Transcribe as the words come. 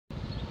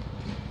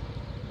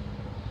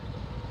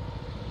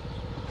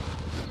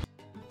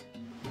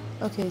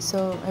Okay,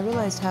 so I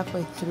realized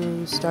halfway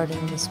through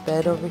starting this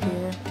bed over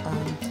here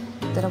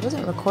that I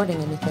wasn't recording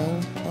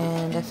anything,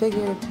 and I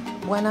figured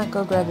why not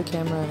go grab a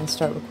camera and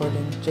start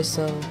recording just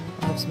so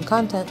I have some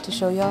content to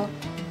show y'all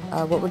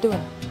what we're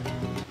doing.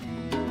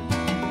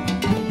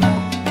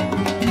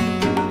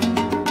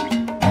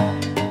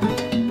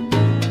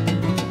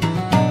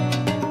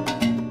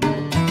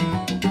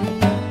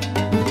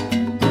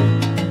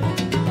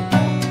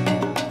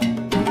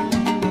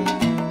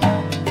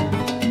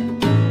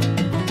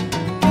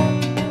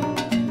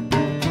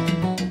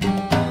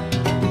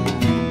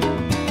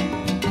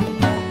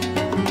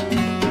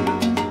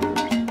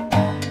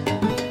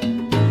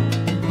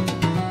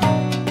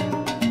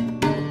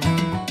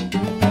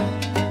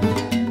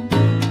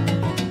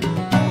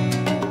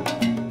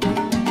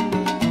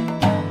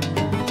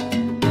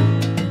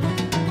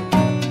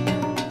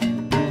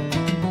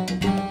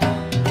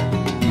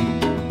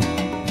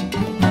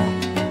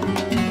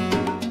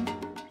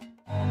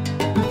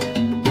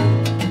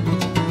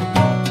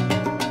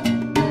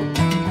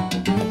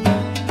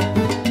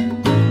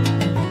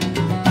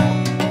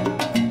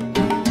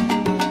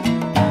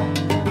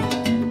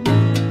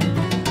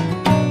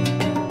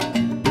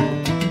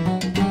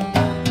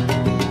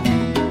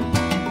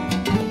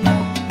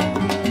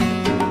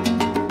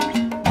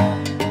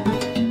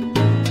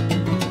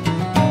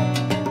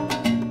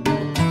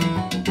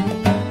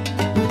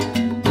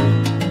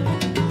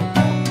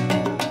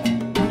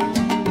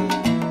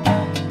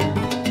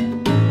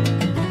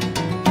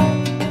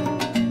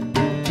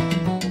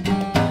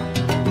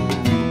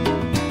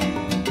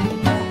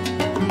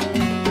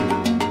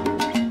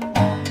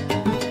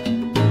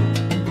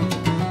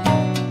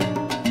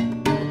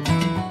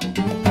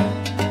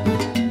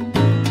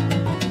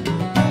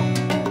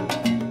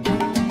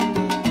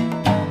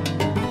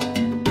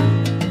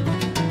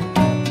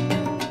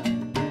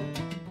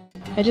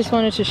 I just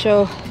wanted to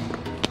show,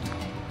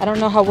 I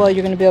don't know how well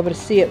you're going to be able to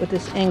see it with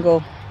this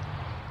angle.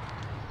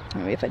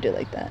 Maybe if I do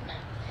like that.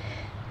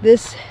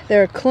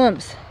 There are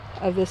clumps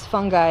of this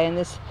fungi and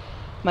this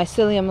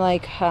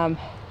mycelium-like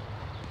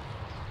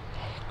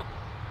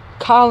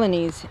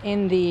colonies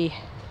in the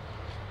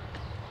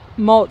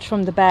mulch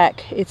from the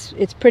back.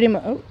 It's pretty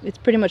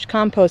much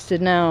composted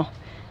now,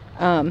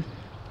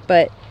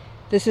 but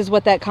this is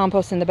what that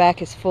compost in the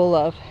back is full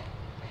of.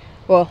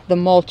 Well, the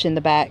mulch in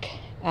the back.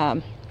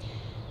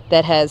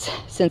 That has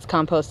since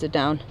composted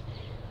down.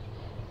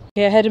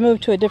 Okay, I had to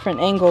move to a different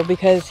angle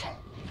because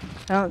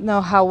I don't know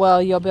how well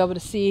you'll be able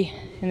to see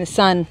in the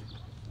sun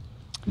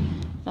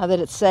now that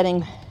it's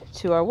setting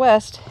to our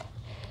west.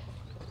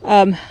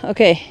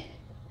 Okay,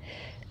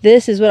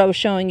 this is what I was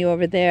showing you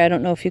over there. I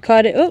don't know if you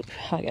caught it. Oh,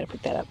 I gotta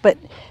pick that up. But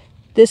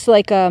this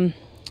like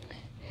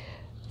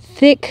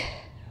thick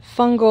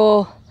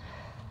fungal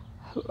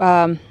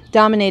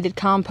dominated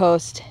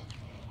compost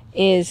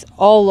is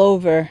all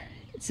over.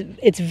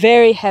 It's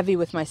very heavy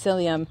with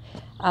mycelium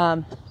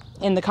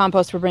in the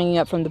compost we're bringing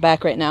up from the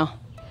back right now.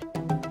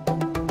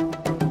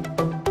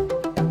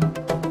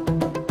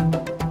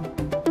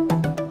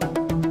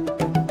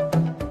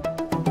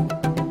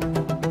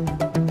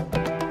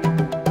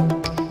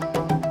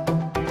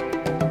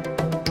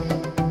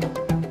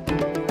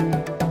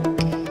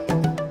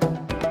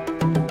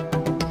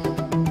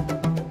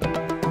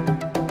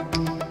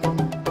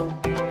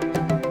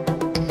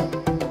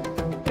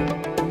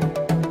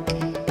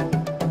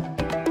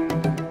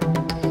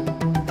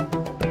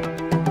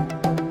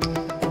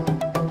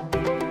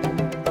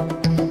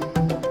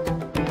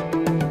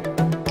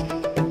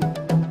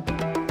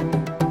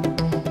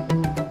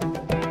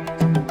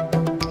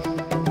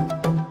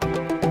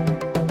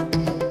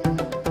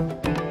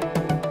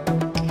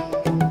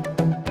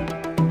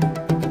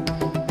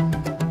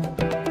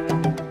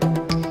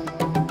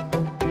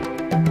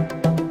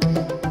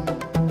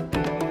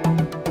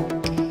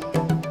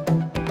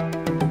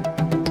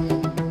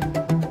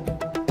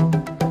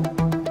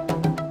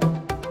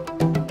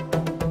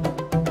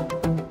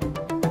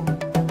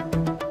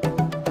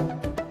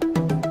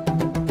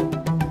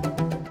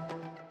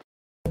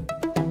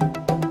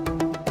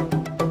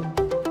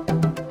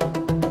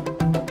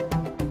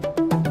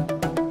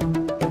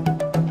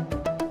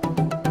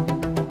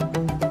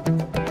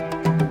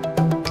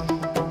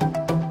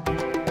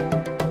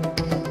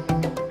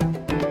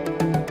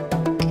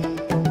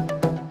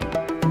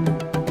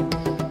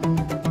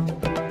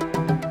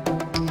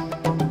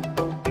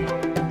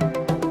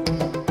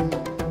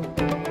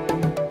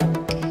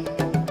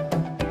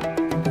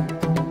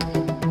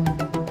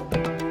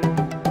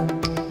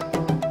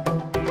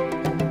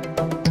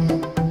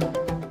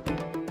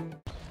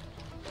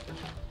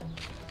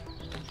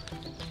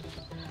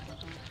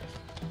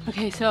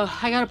 Okay, so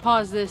I gotta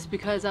pause this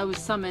because I was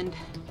summoned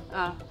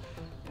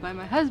by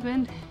my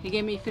husband. He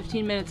gave me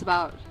 15 minutes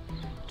about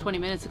 20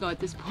 minutes ago at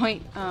this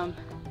point,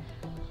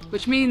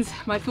 which means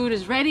my food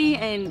is ready,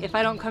 and if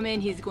I don't come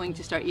in, he's going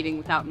to start eating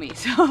without me.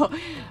 So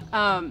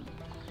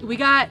we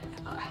got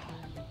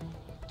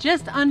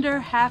just under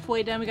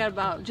halfway done. We got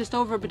about just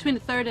over between a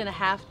third and a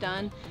half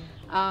done.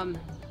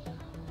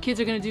 Kids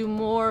are gonna do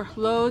more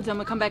loads. I'm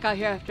gonna come back out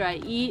here after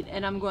I eat,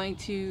 and I'm going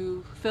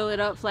to fill it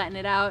up, flatten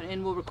it out,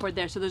 and we'll record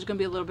there. So there's gonna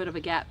be a little bit of a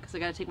gap because I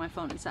gotta take my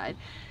phone inside.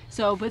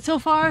 So, but so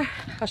far,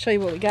 I'll show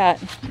you what we got.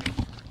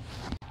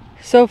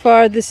 So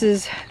far, this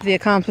is the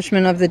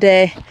accomplishment of the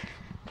day.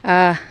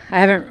 I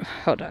haven't,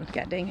 hold on,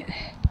 god dang it.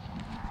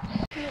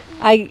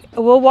 I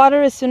will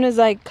water as soon as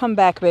I come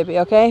back, baby,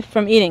 okay?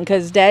 From eating,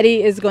 because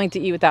Daddy is going to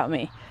eat without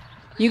me.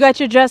 You got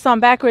your dress on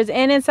backwards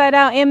and inside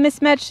out and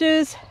mismatched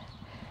shoes?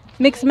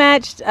 Mixed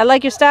matched. I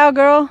like your style,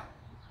 girl.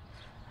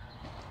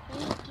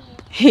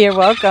 You're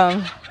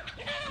welcome.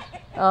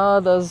 Oh,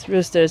 those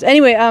roosters.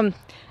 Anyway,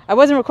 I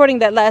wasn't recording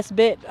that last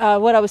bit.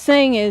 What I was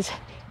saying is,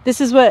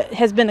 this is what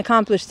has been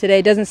accomplished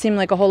today. Doesn't seem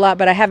like a whole lot,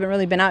 but I haven't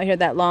really been out here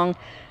that long.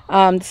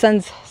 The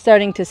sun's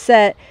starting to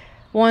set.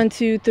 1,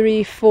 2,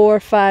 3, 4,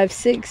 5,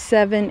 6,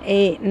 7,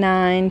 8,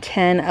 9,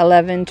 10,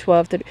 11,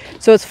 12, 13.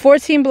 So it's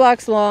 14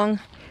 blocks long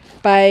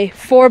by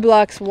 4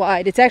 blocks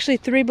wide. It's actually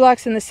 3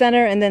 blocks in the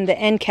center, and then the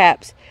end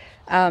caps.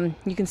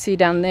 You can see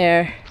down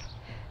there,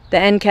 the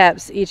end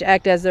caps each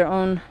act as their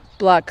own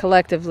block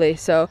collectively.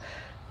 So,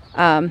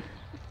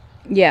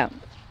 yeah.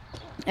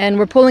 And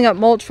we're pulling up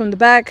mulch from the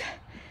back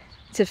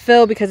to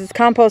fill because it's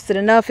composted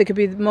enough. It could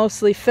be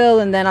mostly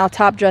fill, and then I'll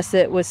top dress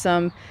it with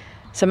some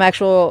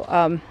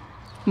actual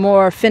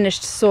more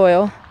finished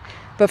soil.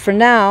 But for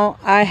now,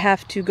 I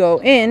have to go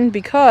in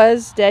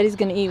because Daddy's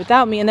gonna eat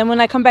without me. And then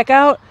when I come back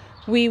out,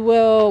 we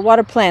will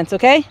water plants,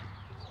 okay?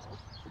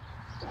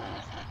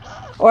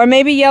 Or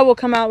maybe Yell will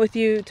come out with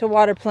you to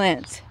water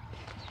plants.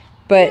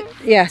 But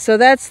yeah, so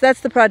that's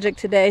the project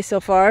today so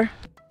far.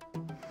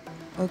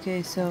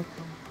 Okay, so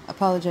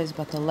apologize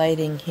about the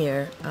lighting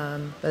here.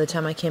 By the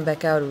time I came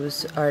back out, it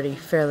was already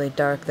fairly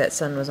dark. That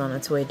sun was on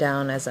its way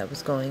down as I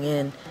was going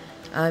in.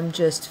 I'm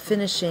just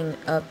finishing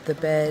up the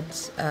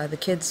beds. The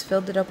kids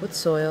filled it up with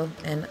soil,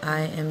 and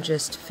I am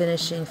just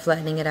finishing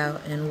flattening it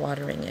out and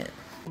watering it.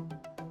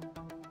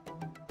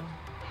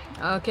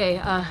 Okay,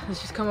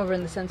 let's just come over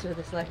in the center of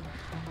this light.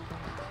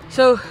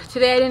 So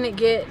today I didn't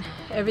get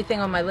everything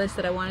on my list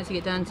that I wanted to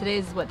get done. Today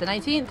is what, the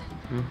 19th?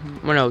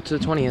 Mm-hmm. Well, no, it's the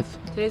 20th.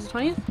 Today's the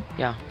 20th?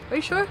 Yeah. Are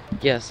you sure?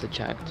 Yes, I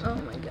checked. Oh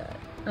my god.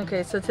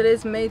 Okay, so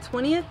today's May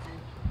 20th?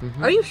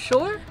 Mm-hmm. Are you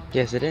sure?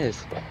 Yes, it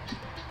is.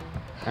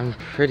 I'm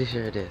pretty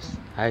sure it is.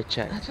 I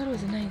checked. I thought it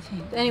was the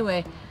 19th.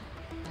 Anyway.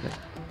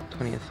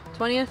 20th.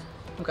 20th?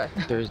 Okay.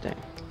 Thursday.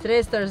 Today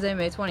is Thursday,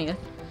 May 20th.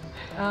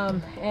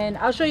 And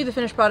I'll show you the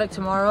finished product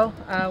tomorrow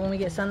when we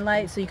get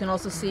sunlight, so you can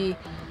also see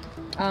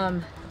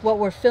what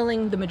we're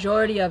filling the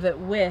majority of it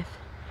with.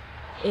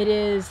 It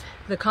is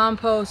the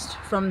compost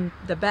from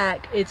the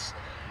back. It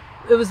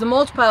was the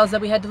mulch piles that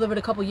we had delivered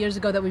a couple years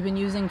ago that we've been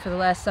using for the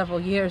last several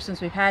years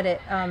since we've had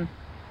it.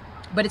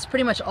 But it's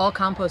pretty much all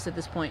compost at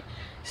this point.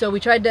 So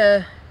we tried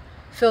to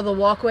fill the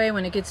walkway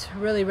when it gets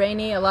really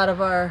rainy. A lot of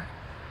our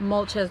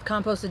mulch has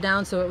composted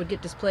down so it would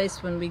get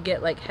displaced when we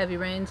get like heavy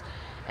rains.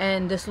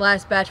 And this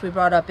last batch we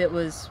brought up, it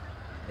was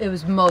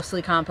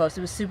mostly compost.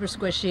 It was super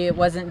squishy. It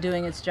wasn't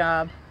doing its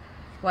job.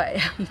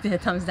 Why? You did a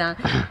thumbs down.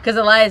 Because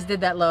Elias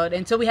did that load.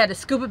 And so we had to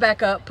scoop it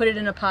back up, put it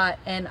in a pot,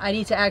 and I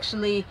need to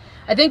actually,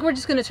 I think we're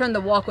just going to turn the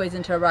walkways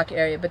into a rock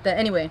area. But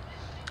anyway,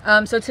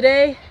 so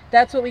today,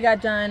 that's what we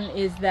got done,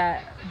 is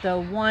that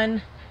the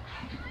one,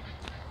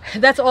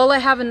 that's all I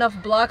have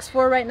enough blocks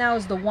for right now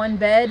is the one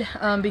bed,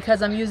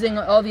 because I'm using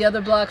all the other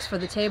blocks for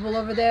the tables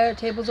over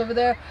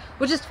there,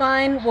 which is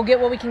fine. We'll get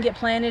what we can get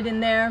planted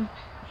in there.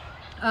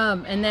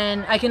 And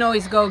then I can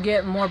always go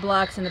get more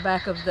blocks in the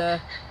back of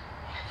the,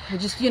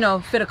 just, you know,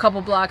 fit a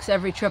couple blocks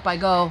every trip I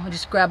go. I'll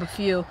just grab a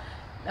few.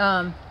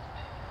 And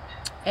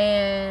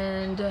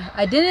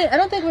I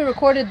don't think we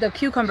recorded the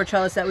cucumber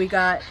trellis that we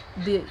got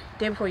the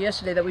day before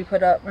yesterday that we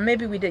put up, or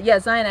maybe we did. Yeah,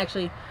 Zion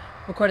actually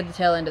recorded the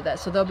tail end of that,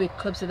 so there'll be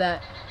clips of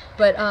that.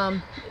 But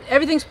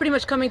everything's pretty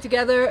much coming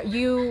together.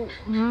 You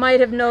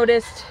might have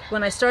noticed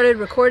when I started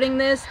recording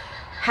this,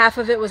 half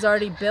of it was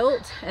already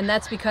built, and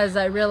that's because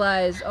I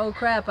realized, oh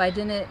crap,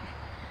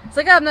 it's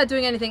like, oh, I'm not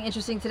doing anything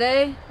interesting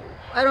today.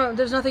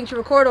 There's nothing to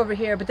record over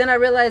here. But then I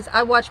realized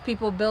I watch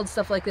people build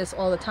stuff like this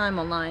all the time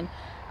online.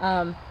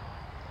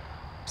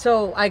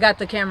 So I got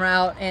the camera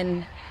out,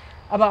 and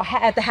about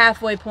at the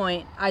halfway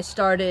point, I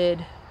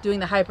started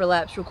doing the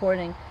hyperlapse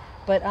recording.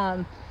 But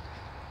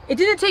it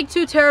didn't take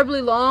too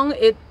terribly long.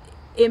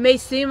 It may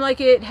seem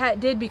like it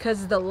did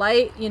because of the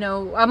light. You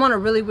know, I'm on a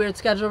really weird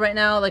schedule right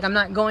now. Like, I'm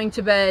not going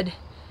to bed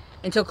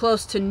until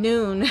close to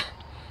noon.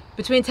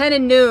 Between 10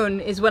 and noon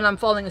is when I'm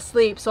falling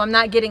asleep. So I'm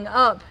not getting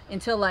up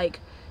until like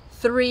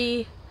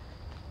 3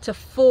 to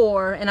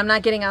 4, and I'm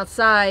not getting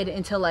outside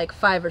until like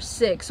 5 or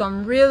 6. So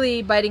I'm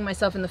really biting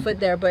myself in the foot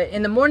there. But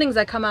in the mornings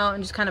I come out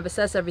and just kind of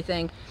assess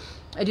everything.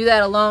 I do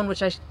that alone,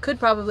 which I could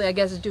probably, I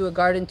guess, do a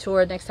garden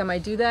tour next time I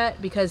do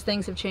that, because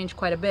things have changed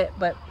quite a bit.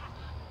 But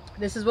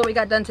this is what we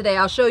got done today.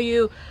 I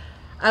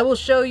will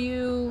show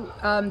you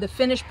the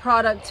finished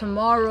product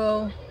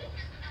tomorrow,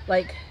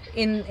 like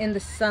in the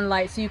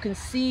sunlight, so you can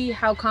see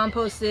how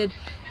composted.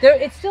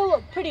 It's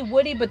still pretty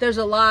woody, but there's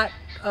a lot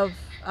of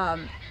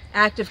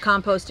active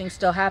composting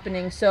still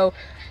happening. So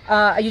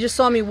You just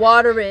saw me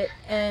water it,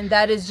 and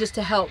that is just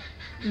to help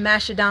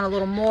mash it down a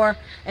little more.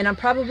 And I'm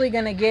probably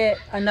gonna get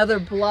another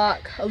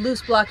block, a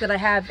loose block that I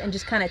have, and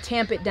just kind of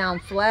tamp it down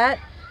flat,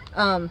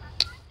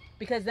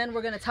 because then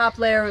we're gonna top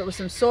layer it with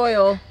some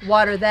soil,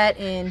 water that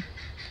in,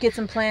 get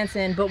some plants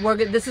in. But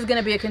this is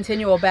gonna be a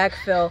continual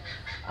backfill.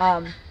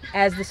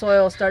 As the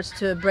soil starts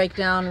to break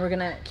down, we're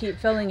gonna keep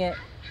filling it.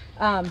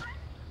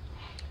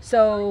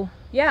 So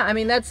yeah, I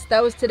mean,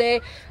 that was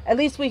today. At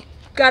least we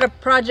got a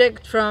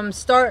project from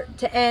start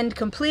to end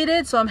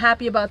completed, so I'm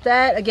happy about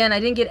that. Again, I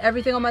didn't get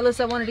everything on my list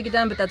I wanted to get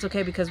done, but that's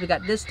okay because we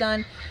got this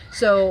done.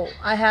 So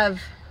I have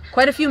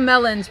quite a few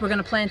melons we're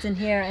gonna plant in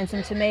here, and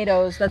some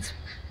tomatoes. That's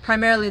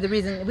primarily the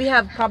reason. We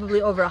have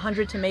probably over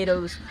 100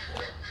 tomatoes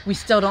we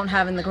still don't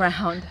have in the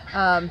ground.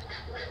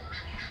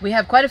 We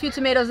have quite a few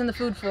tomatoes in the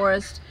food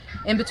forest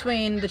in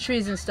between the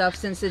trees and stuff,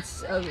 since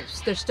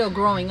they're still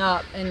growing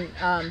up.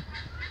 And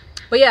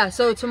but yeah,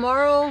 so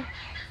tomorrow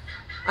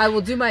I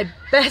will do my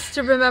best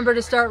to remember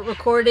to start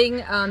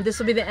recording. This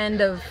will be the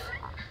end of,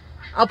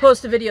 I'll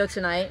post a video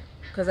tonight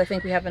because I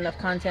think we have enough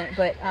content,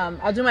 but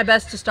I'll do my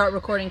best to start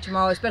recording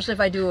tomorrow, especially if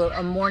I do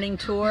a morning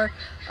tour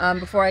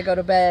before I go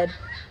to bed,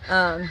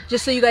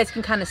 just so you guys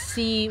can kind of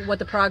see what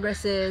the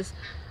progress is.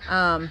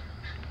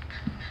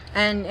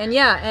 And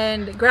yeah,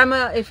 and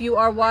Grandma, if you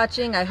are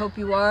watching, I hope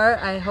you are.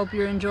 I hope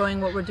you're enjoying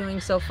what we're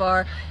doing so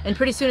far. And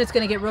pretty soon it's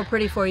going to get real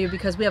pretty for you,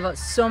 because we have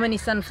so many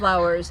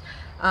sunflowers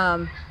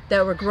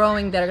that we're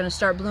growing that are going to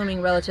start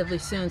blooming relatively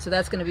soon. So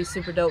that's going to be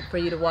super dope for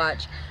you to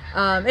watch.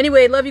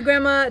 Anyway, love you,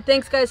 Grandma.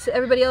 Thanks, guys, to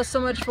everybody else so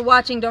much for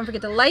watching. Don't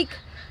forget to like,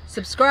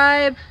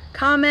 subscribe,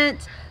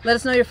 comment. Let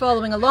us know you're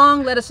following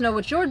along. Let us know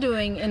what you're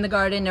doing in the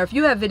garden, or if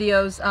you have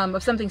videos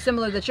of something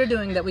similar that you're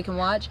doing that we can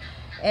watch.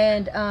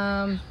 And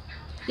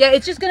yeah,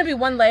 it's just going to be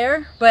one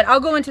layer, but I'll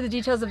go into the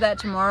details of that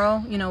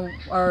tomorrow, you know,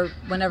 or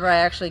whenever I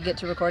actually get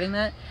to recording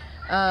that.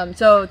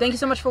 So thank you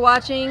so much for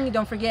watching.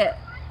 Don't forget,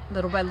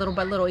 little by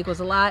little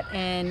equals a lot,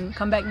 and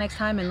come back next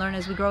time and learn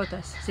as we grow with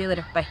us. See you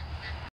later. Bye.